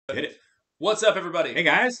Hit it. What's up, everybody? Hey,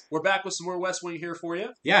 guys. We're back with some more West Wing here for you.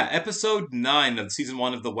 Yeah, episode 9 of season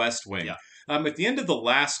 1 of The West Wing. Yeah. At the end of the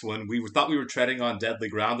last one, we thought we were treading on deadly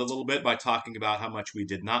ground a little bit by talking about how much we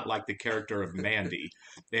did not like the character of Mandy.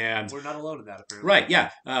 And We're not alone in that, apparently. right, yeah.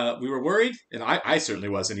 We were worried, and I certainly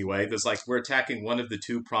was anyway. There's like we're attacking one of the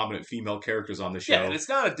two prominent female characters on the show. Yeah, and it's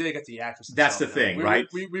not a dig at the actress. That's the herself, thing, no. right?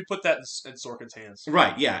 We put that in Sorkin's hands.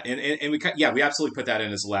 Right, yeah, and we absolutely put that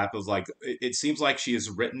in his lap. Of like, it seems like she is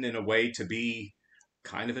written in a way to be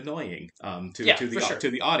kind of annoying to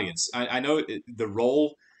the audience. I know the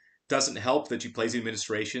role doesn't help that she plays the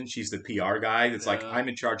administration. She's the PR guy. It's like, I'm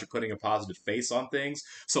in charge of putting a positive face on things.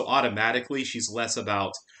 So automatically she's less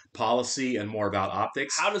about policy and more about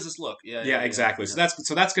optics. How does this look? Yeah, exactly. Yeah.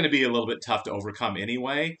 So that's going to be a little bit tough to overcome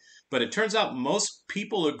anyway. But it turns out most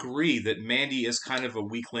people agree that Mandy is kind of a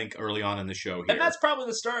weak link early on in the show here. And that's probably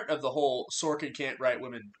the start of the whole Sorkin can't write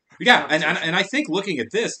women. Yeah, and I think looking at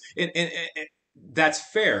this, and that's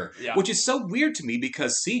fair. Yeah. Which is so weird to me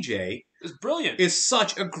because CJ is brilliant. Is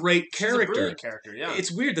such a great character. She's a brilliant character, yeah.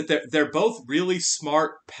 It's weird that they're both really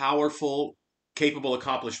smart, powerful, capable,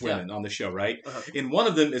 accomplished women on the show, right? Uh-huh. And one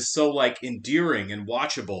of them is so like endearing and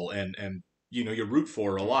watchable and you know, you root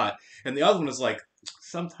for her a lot. And the other one is like,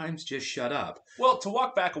 sometimes just shut up. Well, to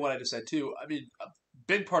walk back on what I just said too, I mean, a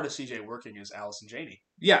big part of CJ working is Allison Janney.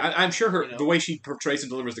 Yeah, I'm sure the way she portrays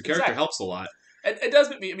and delivers the character helps a lot. It does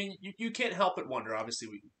make me. I mean, you can't help but wonder. Obviously,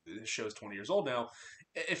 this show's 20 years old now.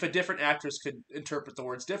 If a different actress could interpret the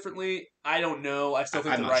words differently, I don't know. I still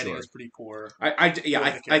think the writing is pretty poor. I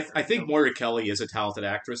think Moira Kelly is a talented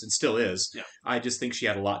actress and still is. Yeah. I just think she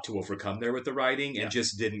had a lot to overcome there with the writing and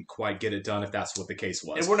just didn't quite get it done. If that's what the case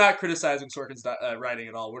was. And we're not criticizing Sorkin's writing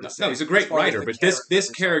at all. We're just saying he's a great writer, but this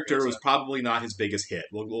character was probably not his biggest hit.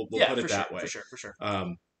 We'll put it that way. For sure.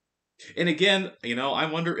 And again, you know, I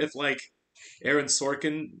wonder if like Aaron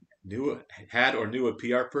Sorkin knew a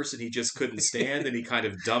PR person he just couldn't stand, and he kind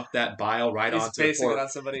of dumped that bile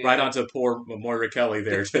onto poor Moira Kelly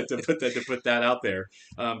there to put that out there,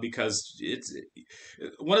 because it's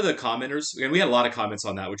one of the commenters, and we had a lot of comments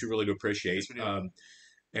on that, which we really do appreciate.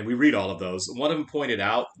 And we read all of those. One of them pointed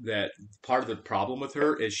out that part of the problem with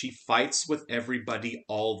her is she fights with everybody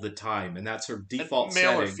all the time, and that's her default setting.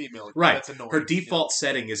 Male or female. Right. That's annoying. Her default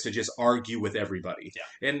setting is to just argue with everybody.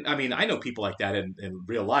 Yeah. And, I mean, I know people like that in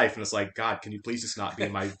real life, and it's like, God, can you please just not be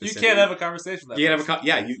in my vicinity? You can't have a conversation with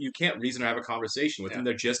that you can't reason or have a conversation with them.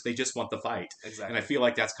 They just want the fight. Exactly. And I feel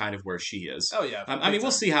like that's kind of where she is. Oh, yeah. I mean,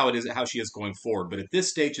 we'll see how she is going forward, but at this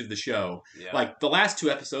stage of the show, like, the last 2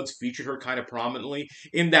 episodes featured her kind of prominently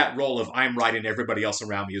in that role of I'm right and everybody else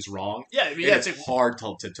around me is wrong. Yeah, I mean, it's hard to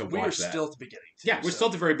watch that. We're still at the beginning. Yeah, we're still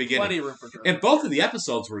at the very beginning. Plenty of room for growth. And both of the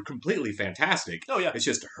episodes were completely fantastic. Oh, yeah. It's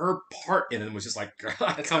just her part in it was just like, come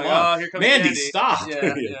on. Oh, here comes Mandy, stop.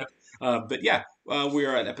 Yeah. But yeah, we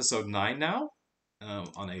are at episode 9 now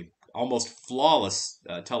on a almost flawless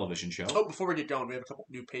television show. Oh, before we get going, we have a couple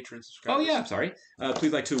new Patreon subscribers. Oh, yeah, I'm sorry.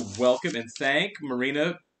 Please like to welcome and thank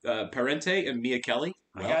Marina Parente and Mia Kelly.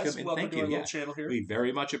 Welcome and thank you. Yeah, channel here. We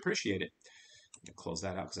very much appreciate it. Close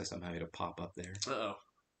that out because I somehow had a pop up there. Uh-oh.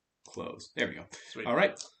 Close. There we go. Sweet. All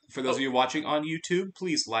right. For those of you watching on YouTube,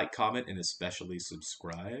 please like, comment, and especially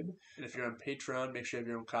subscribe. And if you're on Patreon, make sure you have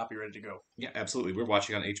your own copy ready to go. Yeah, absolutely. We're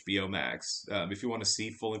watching on HBO Max. If you want to see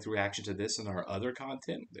full-length reaction to this and our other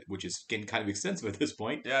content, which is getting kind of extensive at this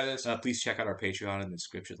point, yeah, it is. Please check out our Patreon in the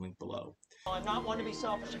description link below. I'm not one to be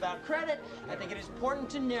selfish about credit. I think it is important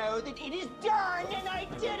to know that it is done, and I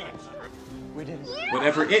did it. We did it. Yeah.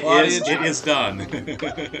 Whatever it is done.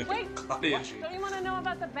 Wait, don't you want to know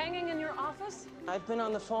about the banging in your office? I've been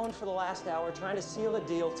on the phone for the last hour trying to seal a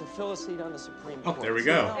deal to fill a seat on the Supreme Court. Oh, there we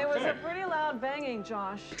go. It was a pretty loud banging,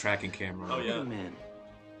 Josh. The tracking camera. Oh, yeah. Who the man?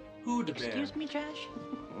 Who the man? Excuse me, Josh?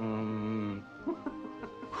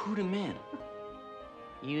 Who the man?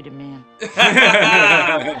 You the man.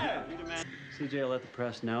 CJ let the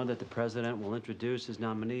press know that the president will introduce his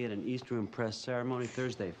nominee at an East Room press ceremony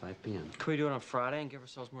Thursday, 5 p.m. Can we do it on Friday and give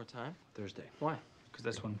ourselves more time? Thursday. Why? Because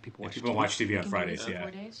that's when people watch People watch TV on Fridays,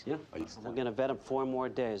 4 days? Yeah. We're going to vet him 4 more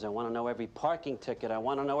days. I want to know every parking ticket. I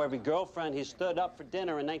want to know every girlfriend he stood up for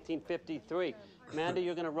dinner in 1953. Mandy,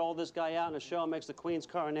 you're going to roll this guy out in a show that makes the Queen's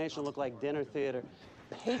coronation look like dinner theater.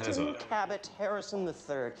 Peyton Cabot Harrison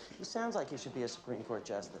III. He sounds like he should be a Supreme Court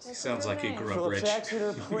justice. He sounds like he grew up Philip rich.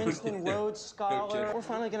 Exeter, Princeton, Rhodes Scholar. We're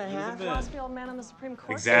finally going to have Must be old man on the Supreme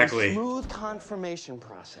Court. Exactly. a smooth confirmation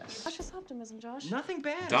process. Cautious optimism, Josh. Nothing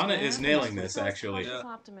bad. Donna is nailing this, actually. Cautious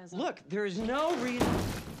optimism. Look, there is no reason.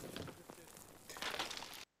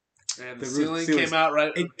 And the ceiling came out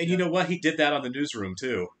right. And you know what? He did that on the newsroom,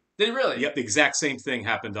 too. Did he really? Yep, the exact same thing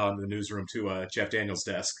happened on the newsroom to Jeff Daniels'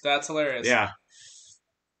 desk. That's hilarious. Yeah.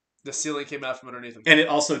 The ceiling came out from underneath him. And it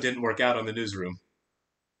also didn't work out on the newsroom.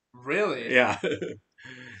 Really? Yeah.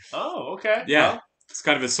 Oh, okay. Yeah. Well, it's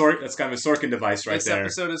kind of a Sorkin device right there.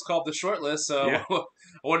 This episode is called The Short List, so I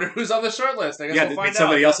wonder who's on the short list. I guess we'll find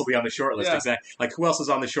somebody out. else will be on the short list, exactly. Like, who else is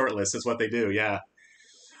on the short list is what they do, yeah.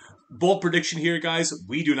 Bold prediction here, guys.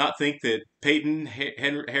 We do not think that Peyton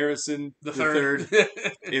Harrison III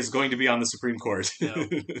is going to be on the Supreme Court. No.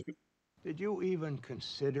 Did you even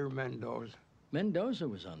consider Mendoza? Mendoza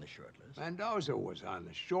was on the short list. Mendoza was on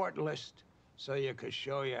the short list, so you could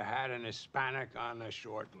show you had an Hispanic on the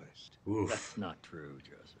short list. Oof. That's not true,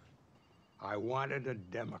 Joseph. I wanted a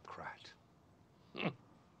Democrat.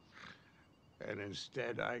 And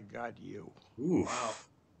instead, I got you. Ooh. Wow.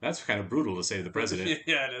 That's kind of brutal to say to the president.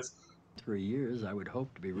 Yeah, it is. 3 years, I would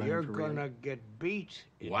hope to be running You're for gonna get beat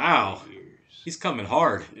in Wow. 3 years. He's coming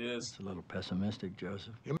hard. He is. It's a little pessimistic,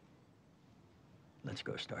 Joseph. Let's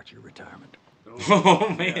go start your retirement. Oh,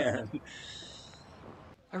 man.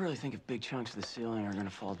 I really think if big chunks of the ceiling are going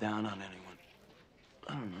to fall down on anyone,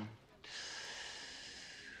 I don't know.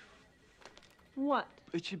 What?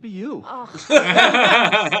 It should be you. Oh.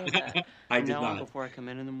 I did now not. Before I come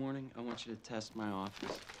in the morning, I want you to test my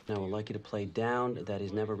office. Now, I would like you to play down that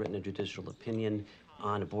he's never written a judicial opinion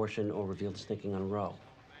on abortion or revealed his thinking on Roe.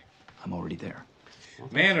 I'm already there.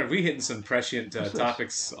 Man, are we hitting some prescient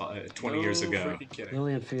topics 20 years ago?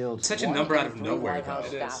 Lillian Fields. Such a number out of nowhere, White House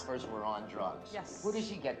though. staffers were on drugs. Yes. Where does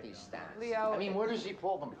he get these stats? Leo, I mean, where does he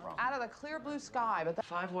pull them from? out of the clear blue sky, but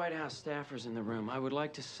 5 White House staffers in the room. I would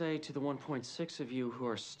like to say to the 1.6 of you who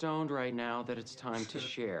are stoned right now that it's time to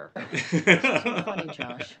share. funny,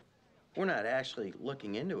 Josh. We're not actually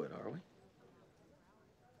looking into it, are we?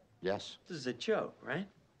 Yes. This is a joke, right?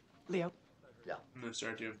 Leo. Yeah. I'm going to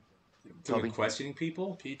start doing Questioning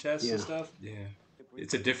people? P-tests and stuff. Yeah.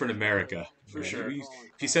 It's a different America. For sure.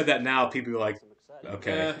 If you said that now, people would be like,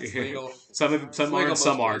 okay. It's legal. some legal are and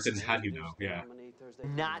some most aren't, and places. how do you know? Yeah.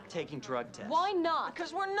 Not taking drug tests. Why not?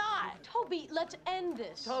 Because we're not. Toby, let's end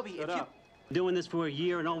this. Toby, if you... Doing this for a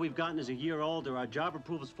year, and all we've gotten is a year older. Our job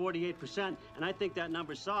approval is 48%, and I think that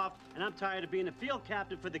number's soft, and I'm tired of being a field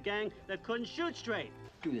captain for the gang that couldn't shoot straight.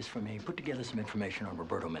 Do this for me. Put together some information on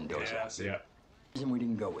Roberto Mendoza. Yeah. The reason we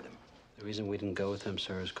didn't go with him. The reason we didn't go with him,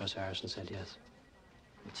 sir, is because Harrison said yes.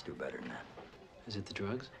 Let's do better than that. Is it the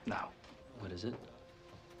drugs? No. What is it?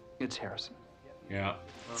 It's Harrison. Yeah.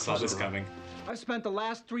 Saw this coming. I've spent the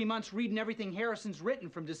last 3 months reading everything Harrison's written,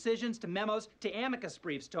 from decisions to memos to amicus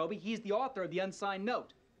briefs, Toby. He's the author of the unsigned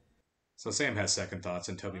note. So Sam has second thoughts,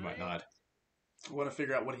 and Toby might not. I want to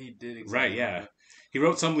figure out what he did exactly. Right, yeah. He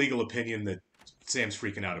wrote some legal opinion that Sam's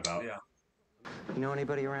freaking out about. Yeah. You know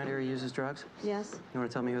anybody around here who uses drugs? Yes. You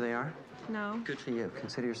want to tell me who they are? No. Good for you.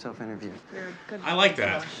 Consider yourself interviewed. You're a good I like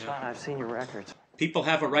that. I've seen your records. People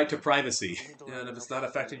have a right to privacy. Yeah, and if it's not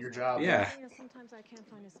affecting your job. Yeah. Sometimes I can't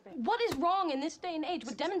find a space. What is wrong in this day and age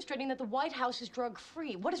with demonstrating that the White House is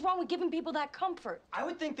drug-free? What is wrong with giving people that comfort? I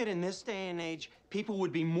would think that in this day and age, people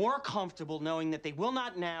would be more comfortable knowing that they will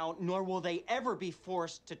not now, nor will they ever be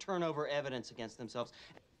forced to turn over evidence against themselves.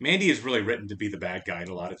 Mandy is really written to be the bad guy in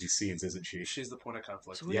a lot of these scenes, isn't she? She's the point of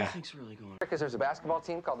conflict. So what do you think's really going on? Because there's a basketball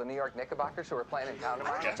team called the New York Knickerbockers who are playing in town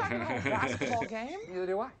tomorrow. You're talking about a basketball game? Neither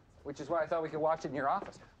do I. Which is why I thought we could watch it in your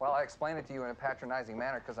office. Well, I explain it to you in a patronizing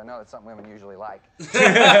manner because I know that's something women usually like.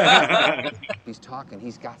 He's talking.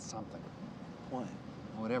 He's got something. What?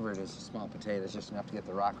 Whatever it is, a small potato is just enough to get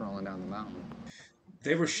the rock rolling down the mountain.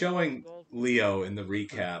 They were showing Leo in the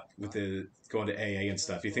recap with the going to AA and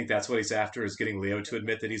stuff. You think that's what he's after, is getting Leo to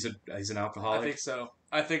admit that he's an alcoholic? I think so.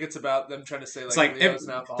 I think it's about them trying to say, like, it's like Leo's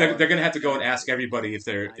an alcoholic. they're going to have to go and ask everybody if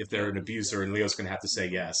they're an abuser, and Leo's going to have to say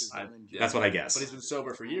yes. That's what I guess. But he's been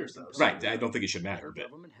sober for years, though. So. Right. I don't think it should matter, but...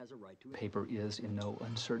 Paper is, in no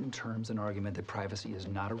uncertain terms, an argument that privacy is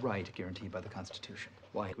not a right guaranteed by the Constitution.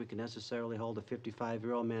 Why? We can necessarily hold a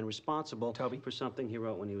 55-year-old man responsible, Toby, for something he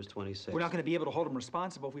wrote when he was 26. We're not going to be able to hold him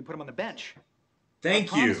responsible if we put him on the bench.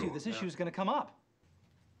 Thank I promise you. This issue is going to come up.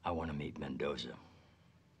 I want to meet Mendoza.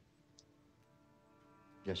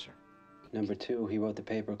 Yes, sir. Number two, he wrote the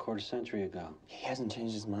paper a quarter century ago. He hasn't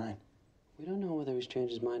changed his mind. We don't know whether he's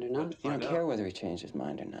changed his mind or not. You don't care whether he changed his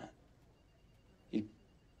mind or not. You're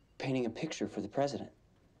painting a picture for the president.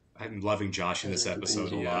 I'm loving Josh in this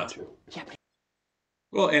episode a lot. Yeah, but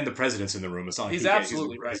Well, and the president's in the room. It's not. He's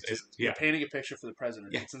absolutely right. Yeah, You're painting a picture for the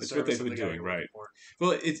president. Yeah, it's that's what they've been doing, right?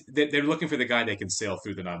 Well, they're looking for the guy that can sail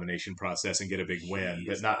through the nomination process and get a big win,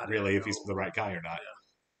 but not really if he's the right guy or not.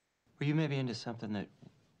 were you maybe into something that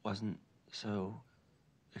wasn't so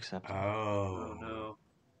acceptable? Oh. No.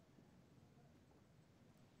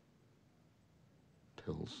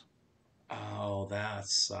 pills. Oh, that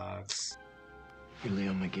sucks. You're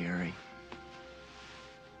Leo McGarry.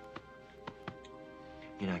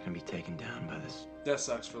 You're not going to be taken down by this. That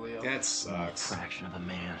sucks for Leo. That sucks. Fraction of a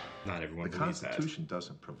man. Not everyone The believes that. Constitution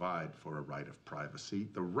doesn't provide for a right of privacy.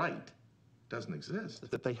 The right doesn't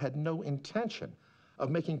exist. That they had no intention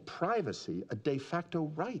of making privacy a de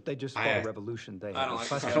facto right. They just fought a revolution. They I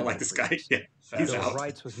don't like this guy. Yeah. Those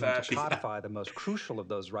rights was meant to codify the most crucial of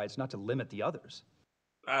those rights, not to limit the others.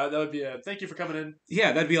 That would be a thank you for coming in.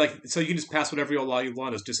 Yeah, that'd be like, so you can just pass whatever law you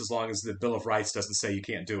want, just as long as the Bill of Rights doesn't say you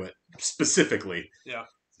can't do it specifically. Yeah.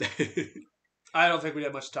 I don't think we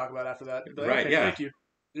have much to talk about after that. But right? Okay, yeah. Thank you.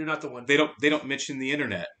 You're not the one. They don't mention the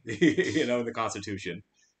internet, in the Constitution.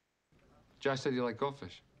 Josh said you like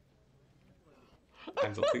goldfish.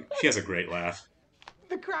 She has a great laugh.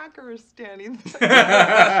 The cracker is standing there.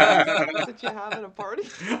 That you have at a party.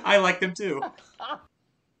 I like them too.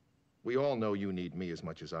 We all know you need me as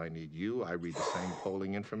much as I need you. I read the same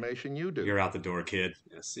polling information you do. You're out the door, kid.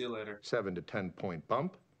 Yeah, see you later. 7 to 10 point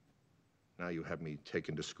bump. Now you have me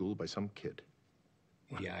taken to school by some kid.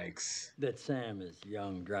 Yikes. That Sam is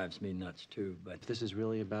young drives me nuts too, but If this is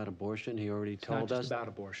really about abortion, he already told It's not just about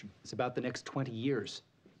abortion. It's about the next 20 years.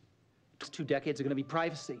 Next 2 decades are going to be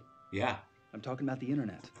privacy. Yeah. I'm talking about the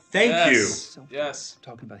internet. Thank you. Yes. I'm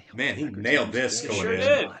talking about health Man, he records. nailed this You going sure in.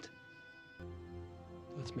 did.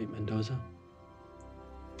 Let's meet Mendoza.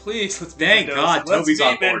 Please, let's Thank Mendoza. God Let's Toby's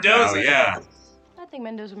on meet board Mendoza. now. Yeah. I think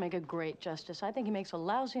Mendoza would make a great justice. I think he makes a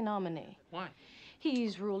lousy nominee. Why?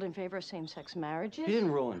 He's ruled in favor of same-sex marriages. He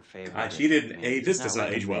didn't rule in favor. God, of she it. didn't. I mean, Hey, he's this not does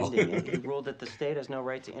not age well. recommending it. He ruled that the state has no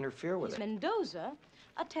right to interfere with it. Mendoza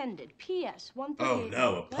attended PS 138. Oh,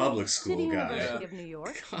 no, a public school City guy. University of New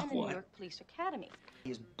York and the New York Police Academy.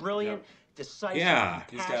 He's brilliant, decisive, Yeah.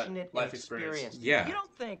 He's got passionate, life and experience. experienced. Yeah. If you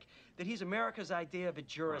don't think that he's America's idea of a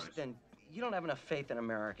jurist, then you don't have enough faith in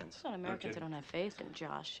Americans. It's not Americans that don't have faith in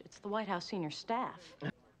Josh. It's the White House senior staff.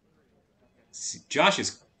 See, Josh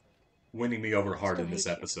is winning me over hard Still in this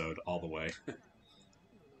hate you. episode all the way.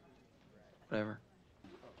 Whatever.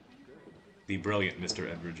 The brilliant Mr.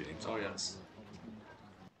 Edward James. Oh, yes.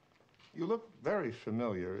 You look very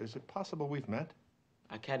familiar. Is it possible we've met?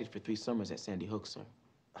 I caddied for 3 summers at Sandy Hook, sir.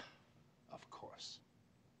 Of course.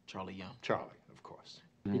 Charlie Young. Charlie, of course.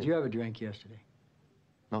 did you have a drink yesterday?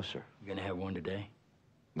 No, sir. You gonna have one today?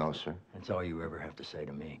 No, sir. That's all you ever have to say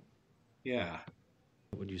to me. Yeah.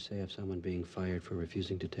 What would you say of someone being fired for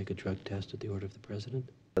refusing to take a drug test at the order of the president?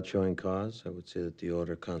 Without showing cause, I would say that the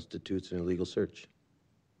order constitutes an illegal search.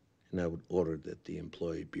 And I would order that the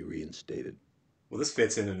employee be reinstated. Well, this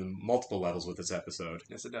fits in multiple levels with this episode.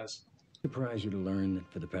 Yes, it does. Surprise you to learn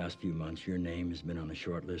that for the past few months, your name has been on a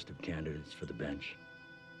short list of candidates for the bench.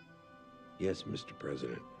 Yes, Mr.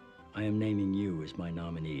 President. I am naming you as my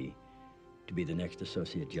nominee to be the next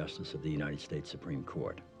Associate Justice of the United States Supreme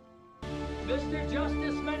Court. Mr.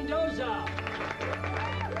 Justice Mendoza!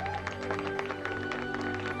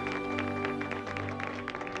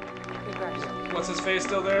 What's his face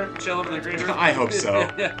still there? Chilling in the green room? I hope so.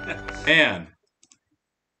 Man.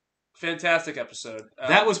 Fantastic episode.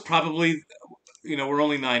 That was probably, we're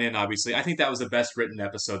only 9 in, obviously. I think that was the best written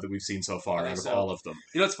episode that we've seen so far out of all of them.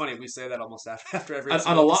 You know what's funny? We say that almost after every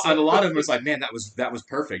On a lot of them, it's like, man, that was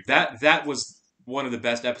perfect. That was one of the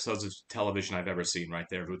best episodes of television I've ever seen right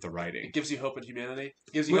there with the writing. It gives you hope in humanity.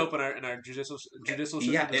 It gives you hope in our judicial system.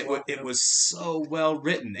 Yeah, it was so well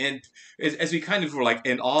written. And as we kind of were like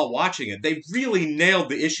in awe watching it, they really nailed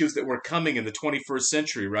the issues that were coming in the 21st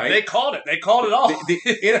century, right? They called it. They called it all.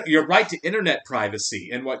 Your right to internet privacy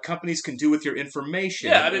and what companies can do with your information.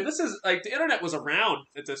 Yeah, I mean, this is like the internet was around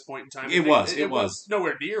at this point in time. It was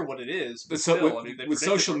nowhere near what it is. But so still, with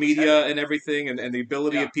social media and everything and the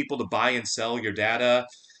ability of people to buy and sell your data.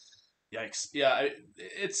 Yikes! Yeah,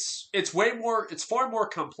 it's way more. It's far more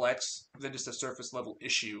complex than just a surface level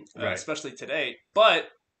issue, right. Especially today. But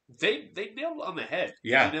they nailed it on the head.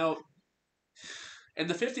 Yeah, in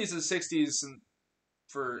the 50s and 60s, and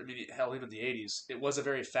hell, even the 80s, it was a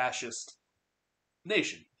very fascist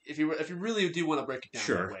nation. If you really do want to break it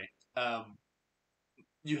down that way,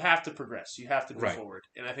 you have to progress. You have to move forward,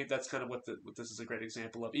 and I think that's kind of what this is a great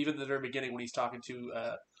example of. Even in the very beginning, when he's talking to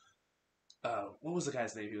what was the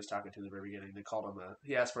guy's name he was talking to in the very beginning? They called him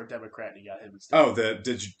he asked for a Democrat, and he got him instead. Oh,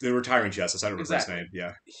 the retiring justice. I don't remember his name.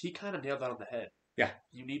 Yeah, he kind of nailed that on the head. Yeah,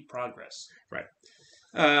 you need progress. Right.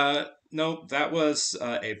 No, that was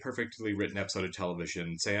a perfectly written episode of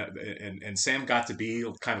television. Sam got to be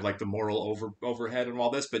kind of like the moral overhead and all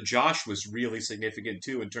this, but Josh was really significant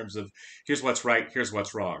too in terms of here's what's right, here's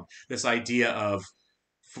what's wrong. This idea of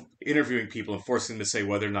interviewing people and forcing them to say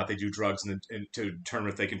whether or not they do drugs and to determine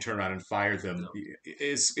if they can turn around and fire them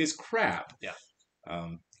is crap. Yeah.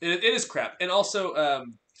 It is crap. And also,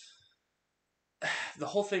 the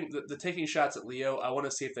whole thing, the taking shots at Leo, I want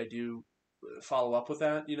to see if they do follow up with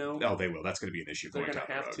that, you know? Oh, they will. That's going to be an issue. They're going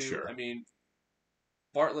to have to. Sure. I mean,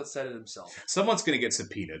 Bartlett said it himself. Someone's going to get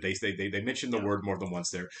subpoenaed. They mentioned the word more than once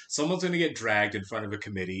there. Someone's going to get dragged in front of a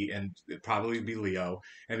committee, and it'd probably be Leo,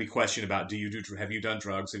 and be questioned about, have you done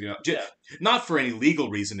drugs? Have you not for any legal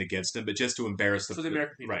reason against him, but just to embarrass for the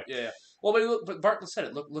American people. Right. Yeah. Well, but Bartlett said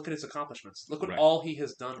it. Look at his accomplishments. Look what all he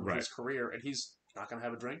has done with his career, and he's not going to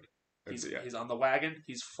have a drink. He's on the wagon.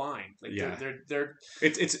 He's fine. Like, they're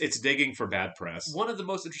it's digging for bad press. One of the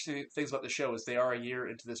most interesting things about the show is they are a year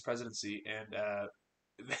into this presidency, and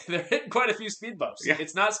they're hitting quite a few speed bumps. Yeah.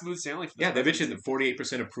 It's not smooth sailing for them. They mentioned the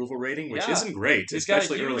 48% approval rating, which isn't great,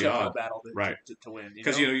 especially early on. Battle to win.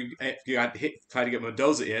 Because you got try to get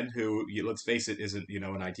Mendoza in, who, let's face it, isn't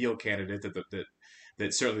an ideal candidate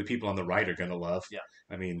that certainly people on the right are going to love. Yeah.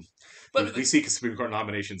 I mean, but we see Supreme Court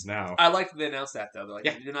nominations now. I like that they announced that, though. They're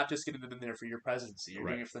like, you're not just getting them in there for your presidency. You're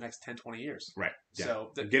doing it for the next 10, 20 years. Right. Yeah.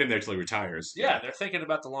 So get him there till he retires. Yeah, they're thinking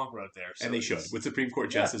about the long road there. So and they should. With Supreme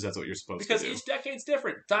Court justice, that's what you're supposed to do. Because each decade's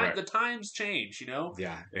different. The times change,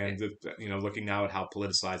 Yeah, and looking now at how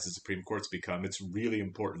politicized the Supreme Court's become, it's really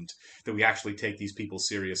important that we actually take these people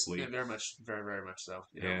seriously. Yeah, very much, very, very much so.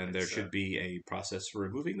 And there should be a process for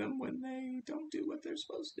removing them when they don't do what they're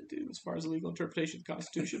supposed to do as far as the legal interpretation of the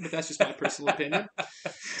Constitution. But that's just my personal opinion.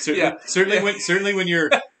 Certainly when you're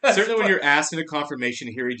asked in a confirmation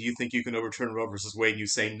hearing, do you think you can overturn Roe versus Wade? And you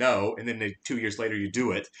say no, and then 2 years later you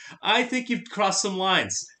do it. I think you've crossed some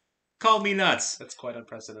lines. Call me nuts. That's quite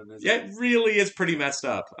unprecedented. It really is pretty messed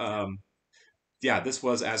up. This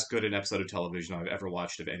was as good an episode of television I've ever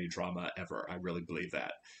watched of any drama ever. I really believe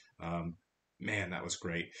that. Man, that was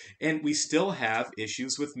great. And we still have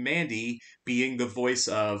issues with Mandy being the voice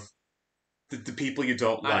of the people you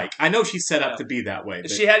don't like. I know she's set up to be that way.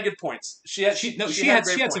 But she had good points. She had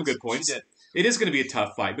some good points. She did. It is going to be a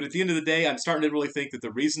tough fight, but at the end of the day, I'm starting to really think that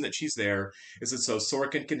the reason that she's there is that so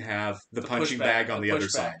Sorkin can have the punching bag on the other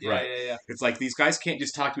side. Yeah. It's like these guys can't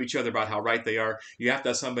just talk to each other about how right they are. You have to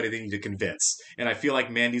have somebody they need to convince. And I feel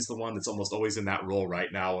like Mandy's the one that's almost always in that role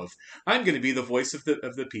right now of, I'm going to be the voice of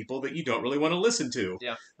the people that you don't really want to listen to.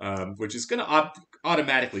 Yeah. Which is going to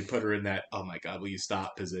automatically put her in that, oh my God, will you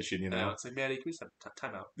stop position, It's like, Mandy, can we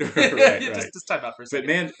time out? right. Just time out for a second.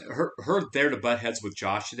 But man, her there to butt heads with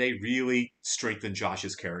Josh today really strengthened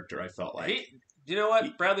Josh's character, I felt like. You know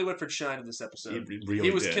what? Bradley Whitford shined in this episode. He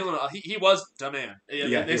was did. killing it. He was the man.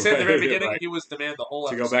 Yeah, they said at the very beginning he was the man the whole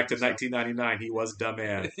episode. To go back to 1999, he was the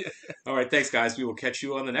man. All right, thanks, guys. We will catch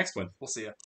you on the next one. We'll see you.